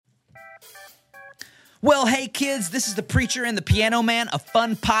Well, hey kids, this is The Preacher and the Piano Man, a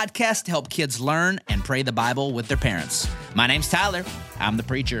fun podcast to help kids learn and pray the Bible with their parents. My name's Tyler. I'm the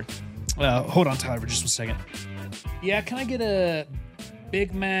preacher. Hold on, Tyler, for just 1 second. Yeah, can I get a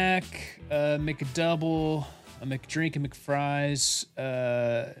Big Mac, McDouble, a McDrink, and McFries,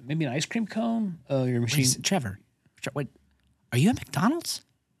 maybe an ice cream cone? Oh, your machine. Wait, Trevor, wait, are you at McDonald's?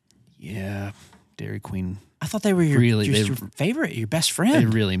 Yeah, Dairy Queen. I thought they were your favorite, your best friend. They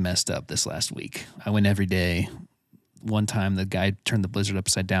really messed up this last week. I went every day. One time, the guy turned the Blizzard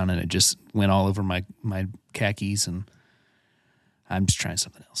upside down, and it just went all over my khakis, and I'm just trying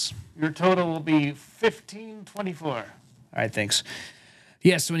something else. Your total will be $15.24. All right, thanks.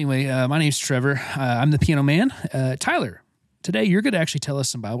 Yeah, so anyway, my name's Trevor. I'm the Piano Man. Tyler, today you're going to actually tell us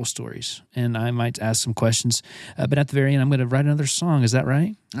some Bible stories, and I might ask some questions. But at the very end, I'm going to write another song. Is that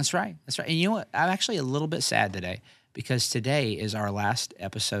right? That's right. And you know what? I'm actually a little bit sad today because today is our last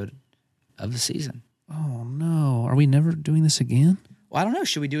episode of the season. Oh, no. Are we never doing this again? Well, I don't know.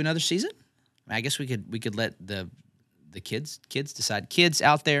 Should we do another season? I guess we could let the kids decide. Kids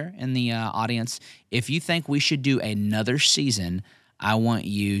out there in the audience, if you think we should do another season, I want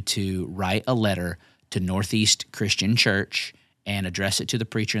you to write a letter to Northeast Christian Church and address it to the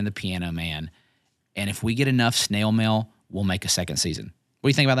Preacher and the Piano Man. And if we get enough snail mail, we'll make a second season. What do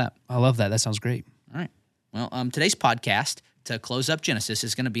you think about that? I love that. That sounds great. All right. Well, today's podcast, to close up Genesis,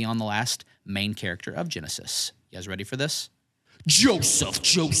 is going to be on the last main character of Genesis. You guys ready for this? Joseph,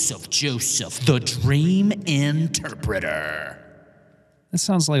 the dream interpreter. That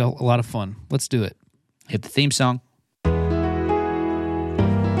sounds like a lot of fun. Let's do it. Hit the theme song.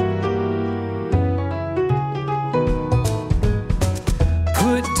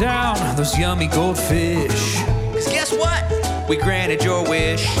 Put down those yummy goldfish. 'Cause guess what? We granted your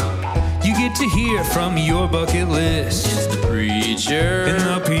wish. You get to hear from your bucket list. It's the Preacher And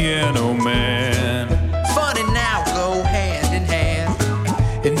the Piano Man. Fun and now go hand in hand.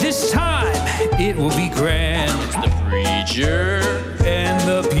 And this time, it will be grand. It's the Preacher And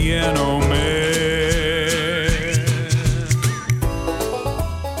the Piano Man.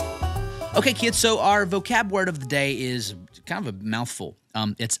 Okay, kids, so our vocab word of the day is kind of a mouthful.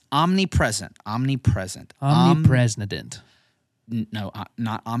 It's omnipresent. Omnipresent. No,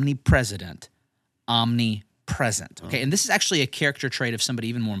 not omnipresident. Omnipresent. Okay, and this is actually a character trait of somebody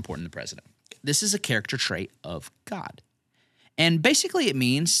even more important than the president. This is a character trait of God. And basically it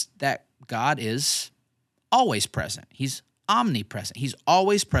means that God is always present. He's omnipresent. He's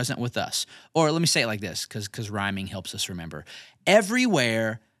always present with us. Or let me say it like this, because rhyming helps us remember.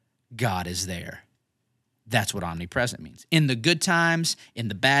 Everywhere God is there. That's what omnipresent means. In the good times, in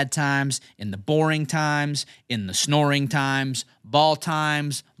the bad times, in the boring times, in the snoring times, ball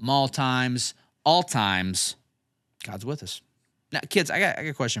times, mall times, all times, God's with us. Now, kids, I got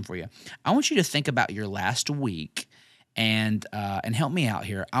a question for you. I want you to think about your last week and help me out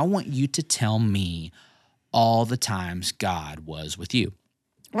here. I want you to tell me all the times God was with you.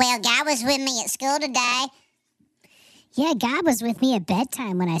 Well, God was with me at school today. Yeah, God was with me at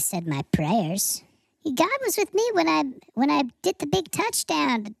bedtime when I said my prayers. God was with me when I did the big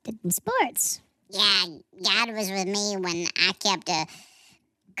touchdown in sports. Yeah, God was with me when I kept a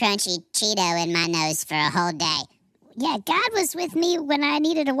crunchy Cheeto in my nose for a whole day. Yeah, God was with me when I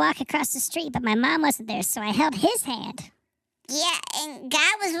needed to walk across the street, but my mom wasn't there, so I held his hand. Yeah, and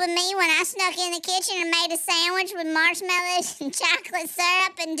God was with me when I snuck in the kitchen and made a sandwich with marshmallows and chocolate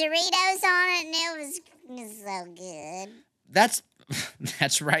syrup and Doritos on it, and it was so good.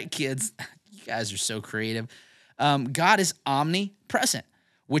 That's right, kids. You guys are so creative. God is omnipresent,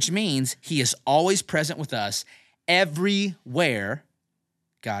 which means he is always present with us. Everywhere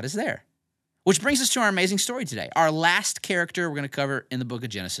God is there. Which brings us to our amazing story today. Our last character we're going to cover in the book of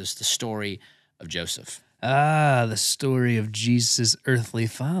Genesis, the story of Joseph. Ah, the story of Jesus' earthly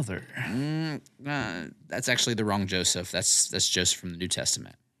father. That's actually the wrong Joseph. That's Joseph from the New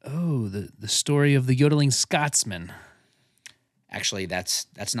Testament. Oh, the story of the yodeling Scotsman. Actually, that's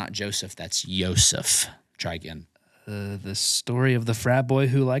not Joseph. That's Yosef. Try again. The story of the frat boy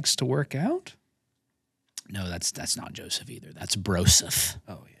who likes to work out? No, that's not Joseph either. That's Broseph.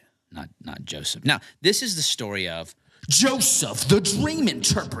 Oh, yeah. Not Joseph. Now, this is the story of Joseph, the dream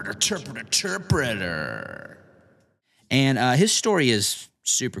interpreter. And his story is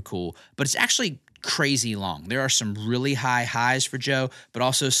super cool, but it's actually crazy long. There are some really high highs for Joe, but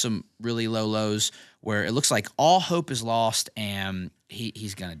also some really low lows where it looks like all hope is lost and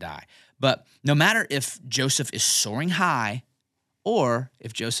he's going to die. But no matter if Joseph is soaring high or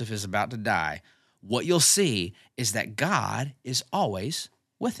if Joseph is about to die, what you'll see is that God is always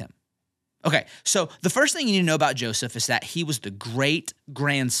with him. Okay, so the first thing you need to know about Joseph is that he was the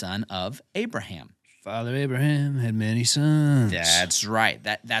great-grandson of Abraham. Father Abraham had many sons. That's right.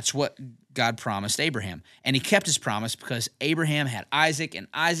 That's what God promised Abraham. And he kept his promise because Abraham had Isaac, and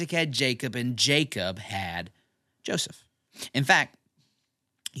Isaac had Jacob, and Jacob had Joseph. In fact,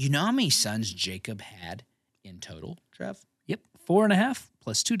 you know how many sons Jacob had in total, Trev? Yep, 4.5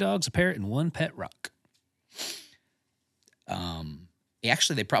 plus 2 dogs, a parrot, and 1 pet rock.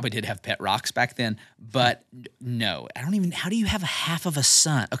 Actually, they probably did have pet rocks back then, but no. I don't even, how do you have a half of a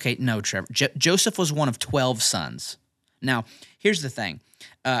son? Okay, no, Trevor. Joseph was one of 12 sons. Now, here's the thing.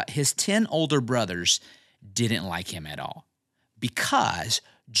 His 10 older brothers didn't like him at all because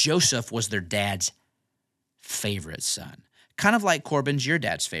Joseph was their dad's favorite son. Kind of like Corbin's your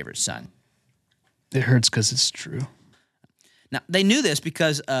dad's favorite son. It hurts because it's true. Now, they knew this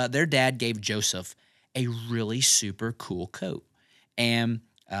because their dad gave Joseph a really super cool coat. And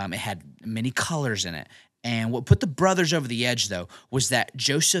it had many colors in it. And what put the brothers over the edge, though, was that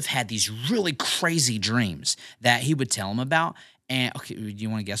Joseph had these really crazy dreams that he would tell them about. And, okay, do you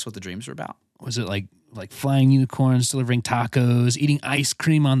want to guess what the dreams were about? Was it like flying unicorns, delivering tacos, eating ice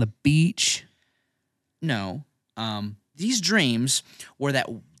cream on the beach? No. These dreams were that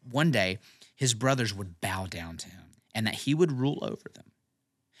one day his brothers would bow down to him and that he would rule over them.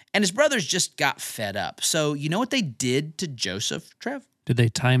 And his brothers just got fed up. So you know what they did to Joseph, Trev? Did they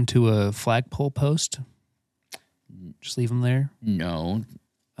tie him to a flagpole post? Just leave him there? No.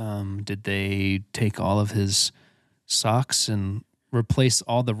 Did they take all of his socks and replace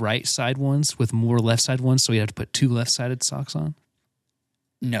all the right side ones with more left side ones so he had to put 2 left-sided socks on?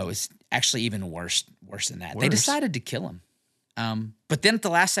 No, it's actually even worse than that. They Worse? decided to kill him. But then at the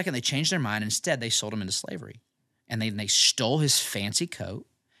last second, they changed their mind. Instead, they sold him into slavery. And they stole his fancy coat,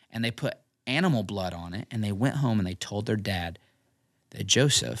 and they put animal blood on it, and they went home and they told their dad that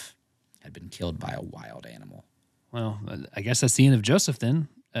Joseph had been killed by a wild animal. Well, I guess that's the end of Joseph then.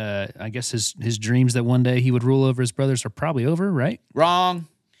 I guess his dreams that one day he would rule over his brothers are probably over, right? Wrong.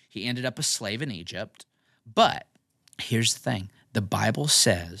 He ended up a slave in Egypt. But here's the thing. The Bible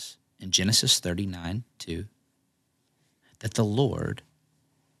says in Genesis 39:2 that the Lord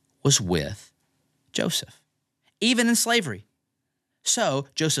was with Joseph, even in slavery. So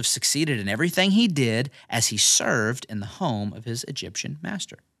Joseph succeeded in everything he did as he served in the home of his Egyptian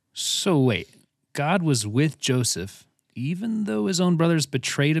master. So wait, God was with Joseph even though his own brothers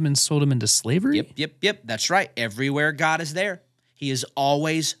betrayed him and sold him into slavery? Yep. That's right. Everywhere God is there. He is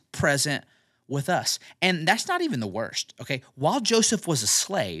always present with us. And that's not even the worst, okay? While Joseph was a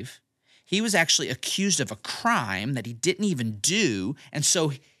slave, he was actually accused of a crime that he didn't even do, and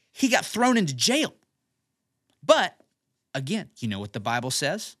so he got thrown into jail. But, again, you know what the Bible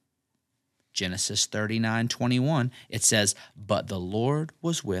says? Genesis 39:21, it says, "But the Lord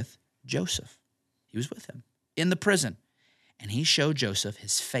was with Joseph." He was with him in the prison, and he showed Joseph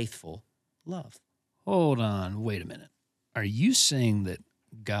his faithful love. Hold on, wait a minute. Are you saying that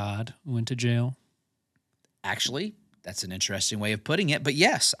God went to jail? Actually, that's an interesting way of putting it, but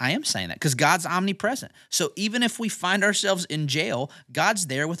yes, I am saying that because God's omnipresent. So even if we find ourselves in jail, God's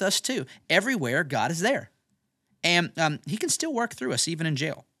there with us too. Everywhere, God is there. And he can still work through us even in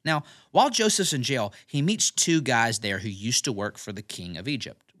jail. Now, while Joseph's in jail, he meets 2 guys there who used to work for the king of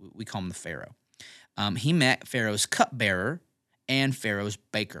Egypt. We call him the Pharaoh. He met Pharaoh's cupbearer and Pharaoh's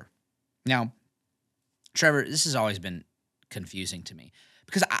baker. Now, Trevor, this has always been confusing to me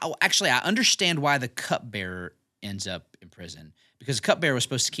because I understand why the cupbearer ends up in prison, because the cupbearer was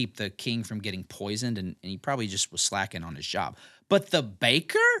supposed to keep the king from getting poisoned, and he probably just was slacking on his job. But the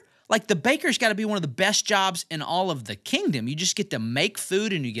baker? Like, the baker's got to be one of the best jobs in all of the kingdom. You just get to make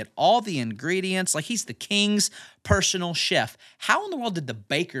food and you get all the ingredients. Like, he's the king's personal chef. How in the world did the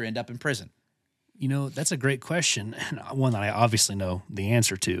baker end up in prison? You know, that's a great question, and one that I obviously know the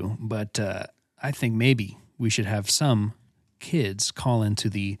answer to, but I think maybe we should have some kids call into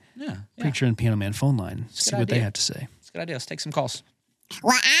the Preacher and Piano Man phone line, see what they have to say. It's a good idea. Let's take some calls.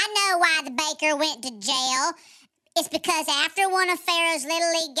 Well, I know why the baker went to jail. It's because after one of Pharaoh's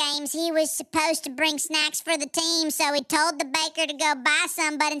Little League games, he was supposed to bring snacks for the team, so he told the baker to go buy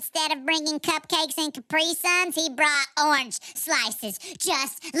some, but instead of bringing cupcakes and Capri Suns, he brought orange slices,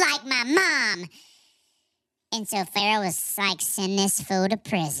 just like my mom. And so Pharaoh was like, send this fool to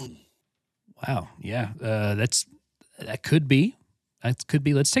prison. Wow, yeah, that could be. That could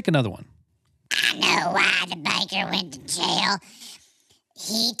be. Let's take another one. I know why the baker went to jail.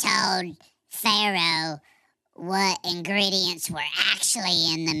 He told Pharaoh what ingredients were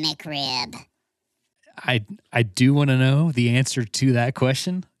actually in the McRib. I do want to know the answer to that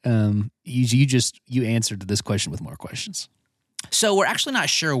question. You answered this question with more questions. So we're actually not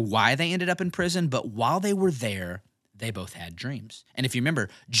sure why they ended up in prison, but while they were there, they both had dreams. And if you remember,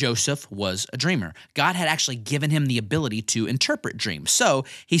 Joseph was a dreamer. God had actually given him the ability to interpret dreams. So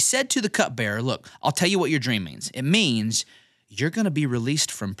he said to the cupbearer, look, I'll tell you what your dream means. It means you're going to be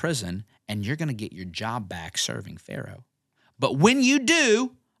released from prison and you're going to get your job back serving Pharaoh. But when you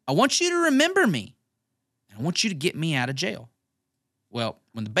do, I want you to remember me. And I want you to get me out of jail. Well,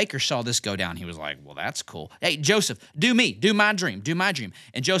 when the baker saw this go down, he was like, well, that's cool. Hey, Joseph, do my dream.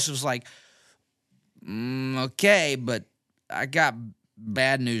 And Joseph was like, okay, but I got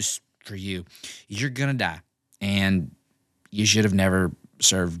bad news for you. You're going to die. And you should have never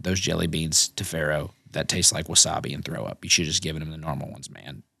served those jelly beans to Pharaoh that taste like wasabi and throw up. You should have just given him the normal ones,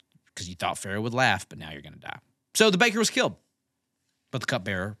 man, because you thought Pharaoh would laugh, but now you're going to die. So the baker was killed, but the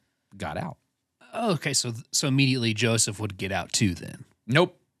cupbearer got out. Okay, so immediately Joseph would get out too then.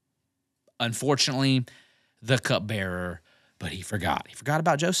 Nope. Unfortunately, the cupbearer, but he forgot. He forgot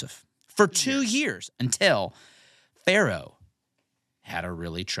about Joseph for 2 years until Pharaoh had a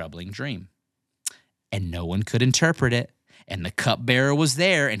really troubling dream. And no one could interpret it. And the cupbearer was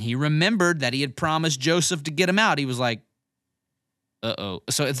there, and he remembered that he had promised Joseph to get him out. He was like, uh-oh.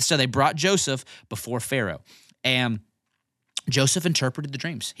 So they brought Joseph before Pharaoh. And Joseph interpreted the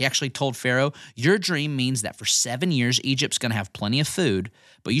dreams. He actually told Pharaoh, your dream means that for 7 years, Egypt's going to have plenty of food,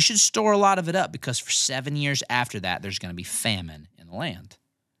 but you should store a lot of it up because for 7 years after that, there's going to be famine in the land.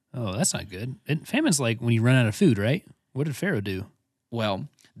 Oh, that's not good. Famine's like when you run out of food, right? What did Pharaoh do? Well,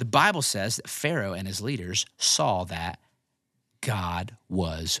 the Bible says that Pharaoh and his leaders saw that God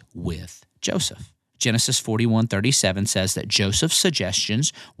was with Joseph. Genesis 41:37 says that Joseph's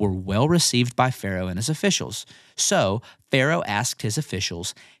suggestions were well received by Pharaoh and his officials. So Pharaoh asked his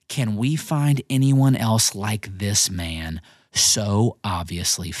officials, can we find anyone else like this man, so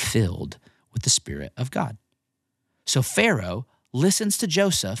obviously filled with the Spirit of God? So Pharaoh listens to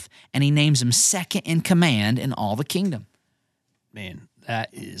Joseph, and he names him second in command in all the kingdom. Man, that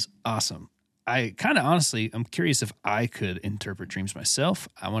is awesome. I kind of honestly, I'm curious if I could interpret dreams myself.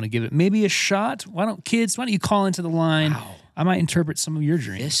 I want to give it maybe a shot. Why don't you call into the line? Wow. I might interpret some of your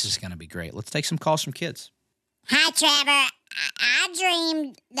dreams. This is going to be great. Let's take some calls from kids. Hi, Trevor. I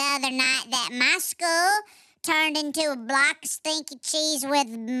dreamed the other night that my school turned into a block of stinky cheese with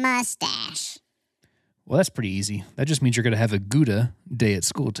mustache. Well, that's pretty easy. That just means you're going to have a Gouda day at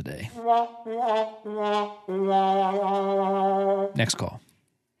school today. Next call.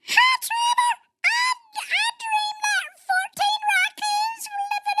 Hi, Trevor. I dreamed that 14 raccoons were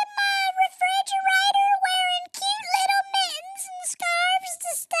living in my refrigerator wearing cute little mittens and scarves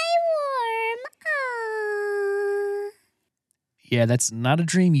to stay warm. Aww. Yeah, that's not a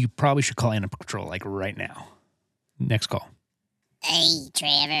dream. You probably should call Animal Control like right now. Next call. Hey,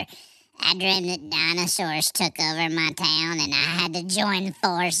 Trevor. I dreamed that dinosaurs took over my town and I had to join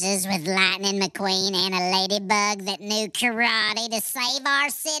forces with Lightning McQueen and a ladybug that knew karate to save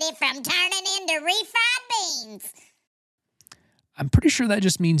our city from turning into refried beans. I'm pretty sure that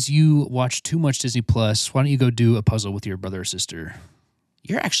just means you watch too much Disney Plus. Why don't you go do a puzzle with your brother or sister?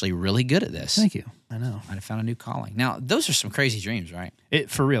 You're actually really good at this. Thank you. I know. Might have found a new calling. Now, those are some crazy dreams, right?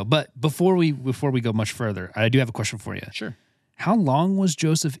 For real. But before we go much further, I do have a question for you. Sure. How long was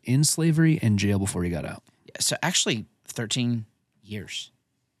Joseph in slavery and jail before he got out? Yeah, so actually 13 years.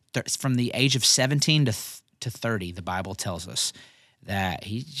 From the age of 17 to 30, the Bible tells us that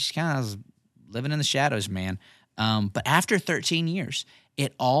he just kind of was living in the shadows, man. But after 13 years,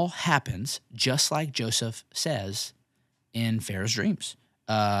 it all happens just like Joseph says in Pharaoh's dreams.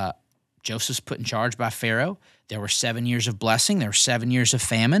 Joseph's put in charge by Pharaoh. There were 7 years of blessing. There were 7 years of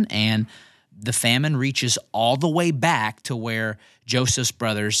famine, and the famine reaches all the way back to where Joseph's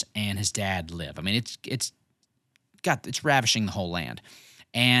brothers and his dad live. I mean, it's ravishing the whole land,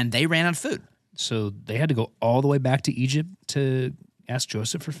 and they ran out of food. So they had to go all the way back to Egypt to ask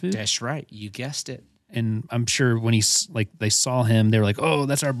Joseph for food? That's right. You guessed it. And I'm sure when they saw him, they were like, "Oh,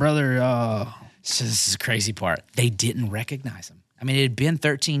 that's our brother." Oh. So this is the crazy part. They didn't recognize him. I mean, it had been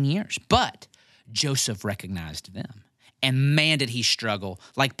 13 years, but Joseph recognized them. And man, did he struggle.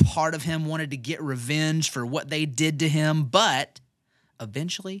 Like part of him wanted to get revenge for what they did to him, but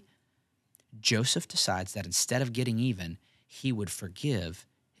eventually Joseph decides that instead of getting even, he would forgive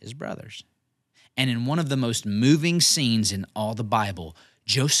his brothers. And in one of the most moving scenes in all the Bible,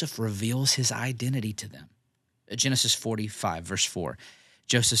 Joseph reveals his identity to them. Genesis 45, verse 4.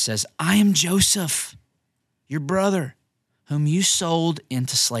 Joseph says, I am Joseph, your brother, whom you sold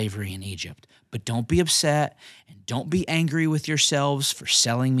into slavery in Egypt. But don't be upset and don't be angry with yourselves for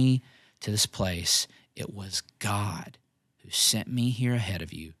selling me to this place. It was God who sent me here ahead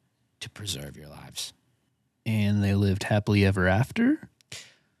of you to preserve your lives. And they lived happily ever after?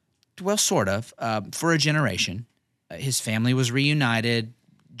 Well, sort of, for a generation. his family was reunited.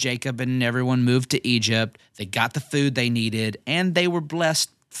 Jacob and everyone moved to Egypt. They got the food they needed, and they were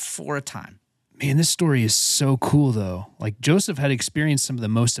blessed for a time. Man, this story is so cool, though. Like, Joseph had experienced some of the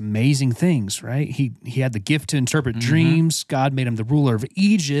most amazing things, right? He had the gift to interpret dreams. God made him the ruler of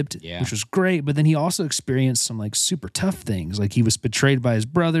Egypt, which was great. But then he also experienced some, like, super tough things. Like, he was betrayed by his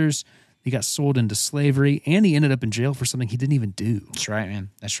brothers. He got sold into slavery, and he ended up in jail for something he didn't even do. That's right, man.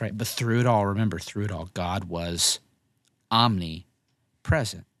 That's right. But through it all, remember, through it all, God was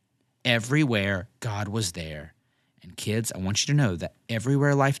omnipresent. Everywhere, God was there. And kids, I want you to know that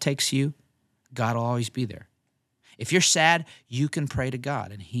everywhere life takes you, God will always be there. If you're sad, you can pray to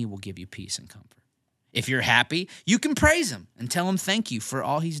God, and he will give you peace and comfort. If you're happy, you can praise him and tell him thank you for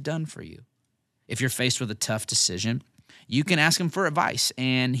all he's done for you. If you're faced with a tough decision, you can ask him for advice,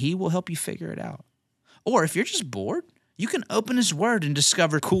 and he will help you figure it out. Or if you're just bored, you can open his word and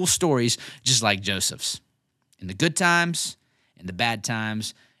discover cool stories just like Joseph's. In the good times, in the bad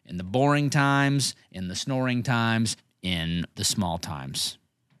times, in the boring times, in the snoring times, in the small times.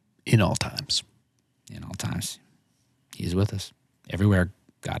 In all times. In all times. He's with us. Everywhere,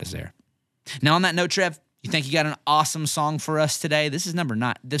 God is there. Now, on that note, Trev, you think you got an awesome song for us today? This is number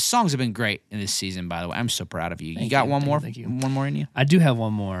 9. The songs have been great in this season, by the way. I'm so proud of you. You got one more? Thank you. One more in you? I do have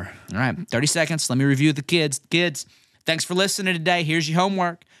one more. All right, 30 seconds. Let me review the kids. Kids, thanks for listening today. Here's your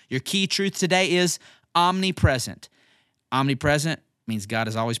homework. Your key truth today is omnipresent. Omnipresent means God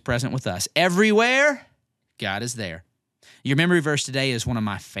is always present with us. Everywhere, God is there. Your memory verse today is one of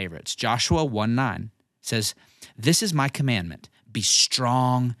my favorites. Joshua 1:9 says, "This is my commandment. Be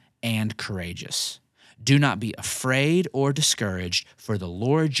strong and courageous. Do not be afraid or discouraged, for the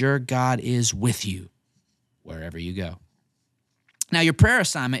Lord your God is with you wherever you go." Now, your prayer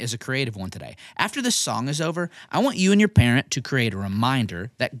assignment is a creative one today. After this song is over, I want you and your parent to create a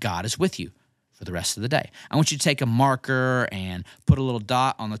reminder that God is with you for the rest of the day. I want you to take a marker and put a little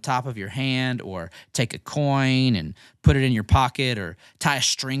dot on the top of your hand, or take a coin and put it in your pocket, or tie a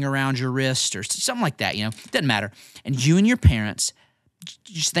string around your wrist, or something like that, Doesn't matter. And you and your parents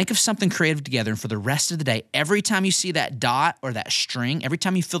just think of something creative together, and for the rest of the day, every time you see that dot or that string, every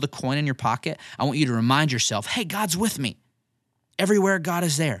time you feel the coin in your pocket, I want you to remind yourself, hey, God's with me. Everywhere, God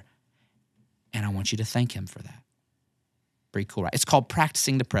is there. And I want you to thank him for that. Pretty cool, right? It's called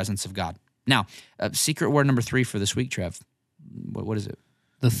practicing the presence of God. Now, secret word number 3 for this week, Trev. What is it?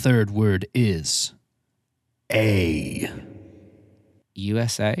 The third word is A.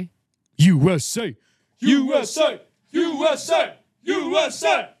 USA? USA. USA. USA.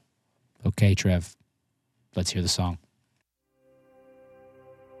 USA. Okay, Trev. Let's hear the song.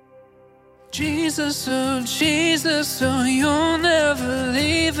 Jesus, oh, you'll never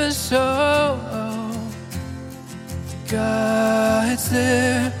leave us, oh. God's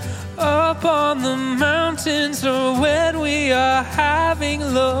there up on the mountains, or when we are having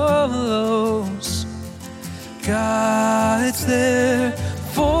lows. God's there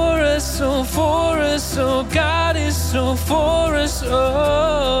for us, oh, God is so for us,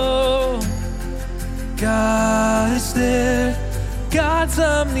 oh. God's there, God's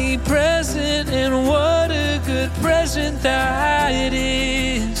omnipresent, and what a good present that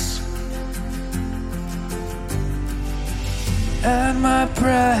is. At my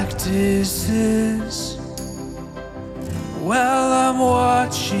practices, while I'm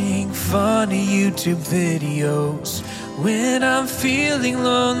watching funny YouTube videos, when I'm feeling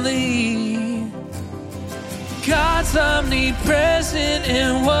lonely, God's omnipresent,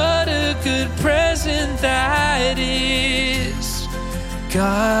 and what a good present that is.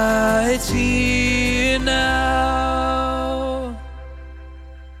 God's here now.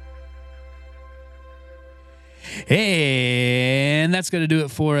 And that's going to do it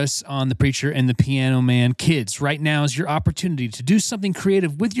for us on The Preacher and the Piano Man. Kids, right now is your opportunity to do something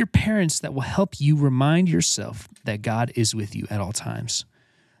creative with your parents that will help you remind yourself that God is with you at all times.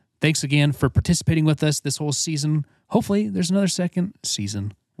 Thanks again for participating with us this whole season. Hopefully there's another second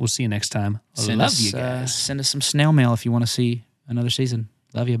season. We'll see you next time. Love you guys. Send us some snail mail if you want to see another season.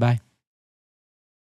 Love you. Bye.